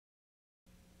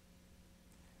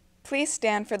Please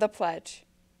stand for the pledge.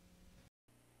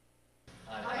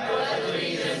 I pledge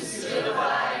allegiance to the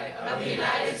flag of the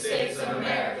United States of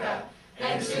America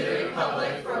and to the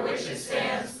republic for which it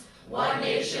stands, one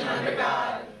nation under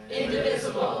God,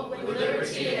 indivisible, with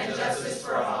liberty and justice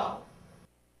for all.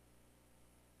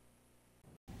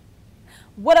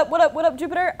 What up,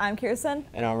 Jupiter? I'm Kirsten.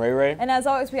 And I'm Ray Ray. And as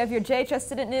always, we have your JHS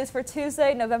Student News for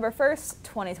Tuesday, November 1st,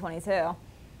 2022.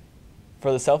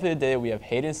 For the selfie of the day, we have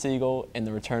Hayden Siegel and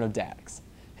the return of Dax.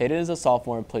 Hayden is a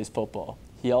sophomore and plays football.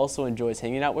 He also enjoys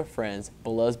hanging out with friends,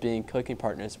 but loves being cooking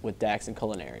partners with Dax in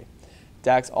culinary.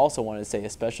 Dax also wanted to say a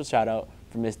special shout out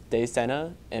for Miss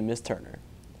Daysena and Miss Turner.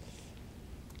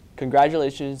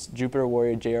 Congratulations, Jupiter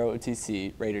Warrior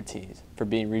JROTC Raider teams, for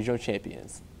being regional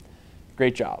champions.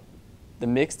 Great job. The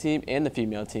mixed team and the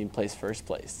female team placed first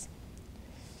place.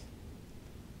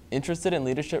 Interested in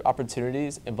leadership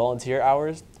opportunities and volunteer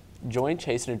hours? Join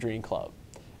Chasing a Dream Club.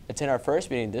 Attend our first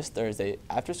meeting this Thursday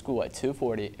after school at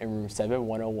 2:40 in room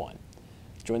 7101.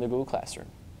 Join the Google Classroom.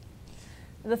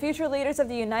 The future leaders of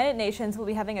the United Nations will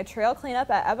be having a trail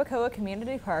cleanup at Abacoa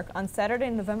Community Park on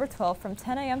Saturday, November 12th from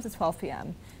 10 a.m. to 12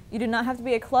 p.m. You do not have to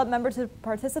be a club member to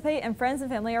participate, and friends and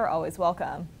family are always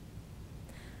welcome.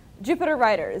 Jupiter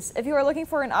Writers, if you are looking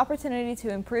for an opportunity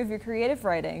to improve your creative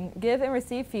writing, give and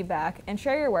receive feedback, and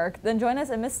share your work, then join us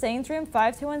in Miss Staines Room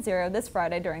 5210 this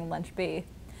Friday during Lunch B.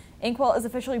 Inkwell is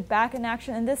officially back in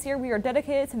action, and this year we are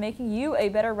dedicated to making you a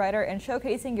better writer and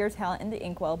showcasing your talent in the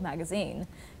Inkwell magazine.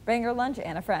 Bring your lunch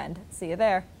and a friend. See you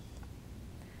there.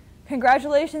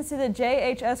 Congratulations to the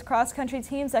JHS cross-country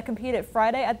teams that competed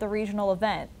Friday at the regional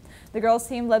event. The girls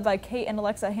team led by Kate and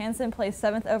Alexa Hansen placed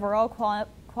 7th overall,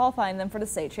 qualifying them for the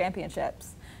state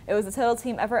championships. It was a total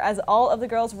team effort as all of the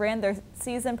girls ran their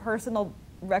season personal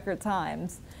record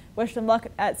times. Wish them luck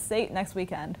at state next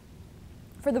weekend.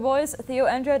 For the boys, Theo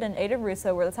Endred and Aiden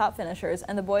Russo were the top finishers,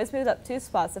 and the boys moved up 2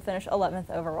 spots to finish 11th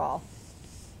overall.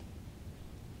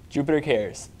 Jupiter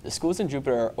Cares. The schools in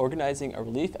Jupiter are organizing a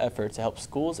relief effort to help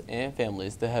schools and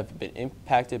families that have been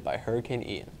impacted by Hurricane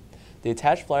Ian. The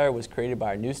attached flyer was created by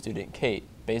our new student, Kate,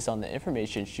 based on the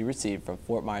information she received from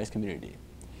Fort Myers community.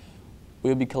 We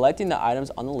will be collecting the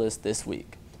items on the list this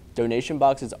week. Donation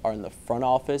boxes are in the front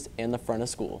office and the front of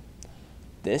school.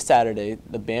 This Saturday,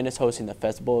 the band is hosting the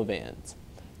Festival of Bands.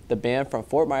 The band from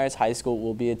Fort Myers High School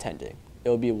will be attending. It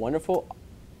will be wonderful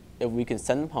if we can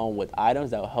send them home with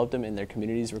items that will help them in their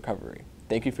community's recovery.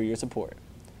 Thank you for your support.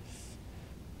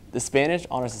 The Spanish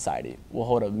Honor Society will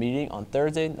hold a meeting on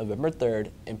Thursday, November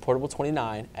 3rd in Portable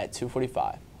 29 at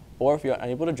 2:45. Or if you're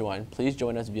unable to join, please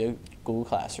join us via Google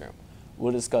Classroom.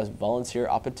 We'll discuss volunteer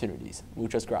opportunities.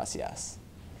 Muchas gracias.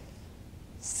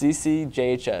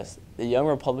 CCJHS, the Young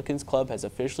Republicans Club, has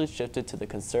officially shifted to the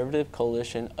Conservative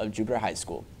Coalition of Jupiter High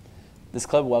School. This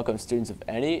club welcomes students of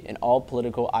any and all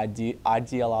political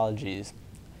ideologies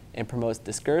and promotes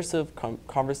discursive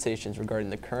conversations regarding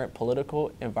the current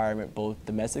political environment both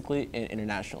domestically and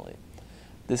internationally.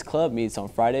 This club meets on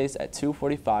Fridays at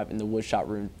 2:45 in the Woodshop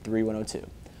Room 3102.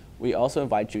 We also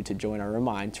invite you to join our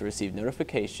Remind to receive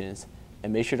notifications,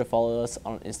 and make sure to follow us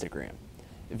on Instagram.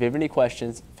 If you have any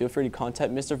questions, feel free to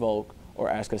contact Mr. Volk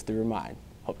or ask us through Remind.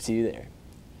 Hope to see you there.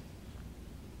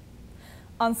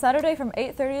 On Saturday from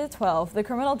 8:30 to 12, the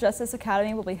Criminal Justice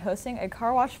Academy will be hosting a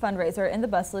car wash fundraiser in the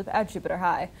bus loop at Jupiter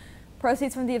High.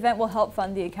 Proceeds from the event will help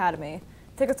fund the academy.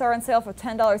 Tickets are on sale for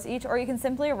 $10 each, or you can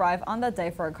simply arrive on that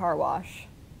day for a car wash.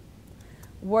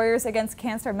 Warriors Against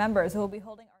Cancer members will be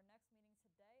holding our next meeting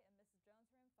today in Mrs.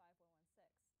 Jones Room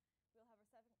 5116. We'll have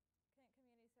a second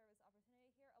community service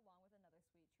opportunity here along with another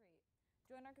sweet treat.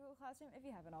 Join our Google Classroom if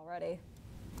you haven't already.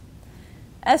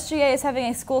 SGA is having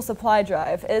a school supply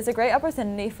drive. It is a great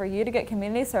opportunity for you to get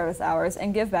community service hours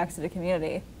and give back to the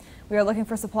community. We are looking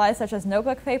for supplies such as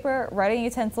notebook paper, writing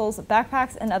utensils,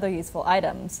 backpacks, and other useful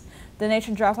items.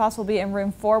 Donation drop-offs will be in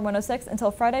room 4106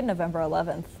 until Friday, November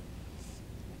 11th.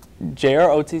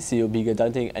 JROTC will be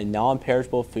conducting a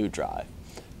non-perishable food drive.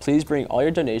 Please bring all your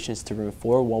donations to room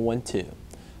 4112.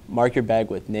 Mark your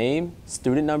bag with name,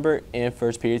 student number, and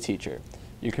first period teacher.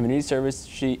 Your community service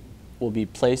sheet will be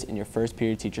placed in your first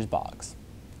period teacher's box.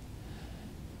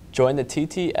 Join the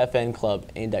TTFN Club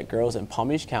aimed at girls in Palm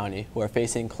Beach County who are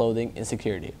facing clothing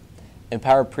insecurity.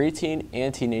 Empower preteen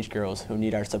and teenage girls who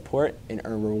need our support and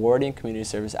earn rewarding community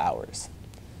service hours.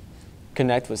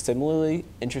 Connect with similarly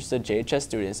interested JHS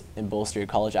students and bolster your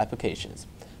college applications.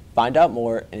 Find out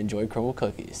more and enjoy crumble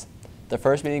cookies. The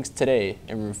first meeting's today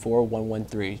in room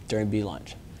 4113 during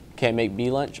B-Lunch. Can't make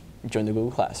B-Lunch? Join the Google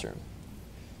Classroom.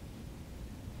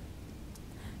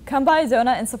 Come by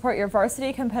Zona and support your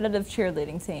varsity competitive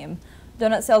cheerleading team.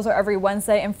 Donut sales are every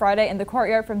Wednesday and Friday in the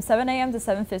courtyard from 7 a.m. to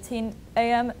 7:15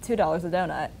 a.m., $2 a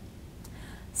donut.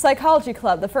 Psychology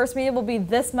Club. The first meeting will be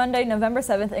this Monday, November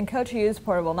 7th in Coach Hughes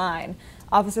Portable 9.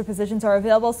 Officer positions are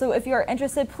available, so if you are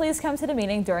interested, please come to the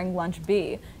meeting during Lunch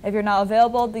B. If you're not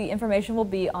available, the information will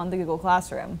be on the Google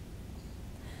Classroom.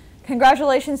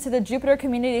 Congratulations to the Jupiter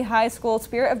Community High School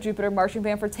Spirit of Jupiter Marching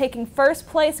Band for taking first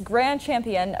place grand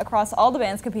champion across all the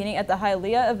bands competing at the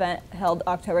Hialeah event held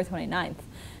October 29th.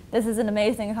 This is an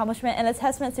amazing accomplishment and a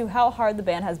testament to how hard the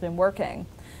band has been working.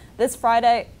 This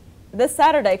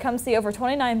Saturday, come see over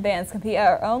 29 bands compete at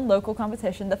our own local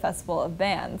competition, the Festival of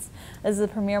Bands. This is a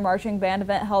premier marching band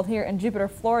event held here in Jupiter,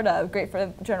 Florida. Great for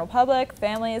the general public,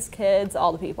 families, kids,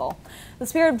 all the people. The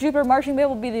Spirit of Jupiter Marching Band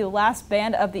will be the last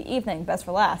band of the evening, best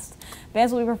for last.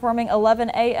 Bands will be performing 11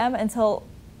 a.m. until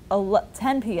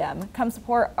 10 p.m. Come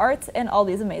support arts and all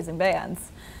these amazing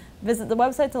bands. Visit the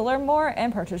website to learn more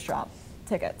and purchase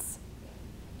tickets.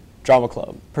 Drama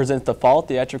Club presents the Fall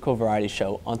Theatrical Variety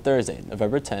Show on Thursday,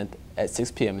 November 10th at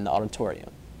 6 p.m. in the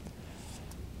auditorium.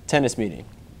 Tennis meeting.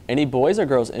 Any boys or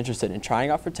girls interested in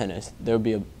trying out for tennis, there will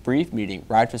be a brief meeting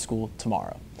right after school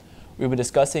tomorrow. We will be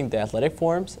discussing the athletic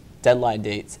forms, deadline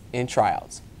dates, and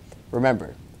tryouts.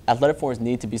 Remember, athletic forms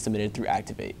need to be submitted through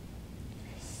Activate.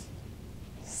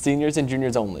 Seniors and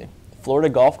juniors only. Florida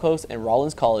Gulf Coast and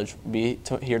Rollins College will be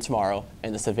here tomorrow,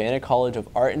 and the Savannah College of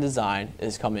Art and Design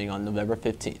is coming on November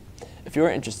 15th. If you are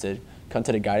interested, come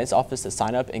to the guidance office to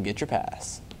sign up and get your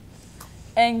pass.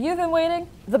 And you've been waiting?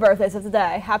 The birthdays of the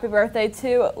day. Happy birthday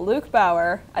to Luke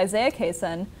Bauer, Isaiah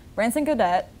Kaysen, Branson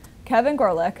Godet, Kevin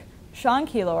Gorlick, Sean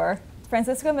Keylor,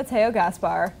 Francisco Mateo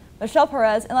Gaspar, Michelle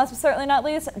Perez, and last but certainly not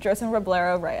least, Jerson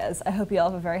Roblero Reyes. I hope you all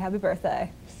have a very happy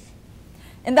birthday.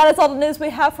 And that is all the news we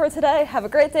have for today. Have a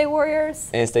great day, Warriors.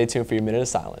 And stay tuned for your Minute of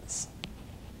Silence.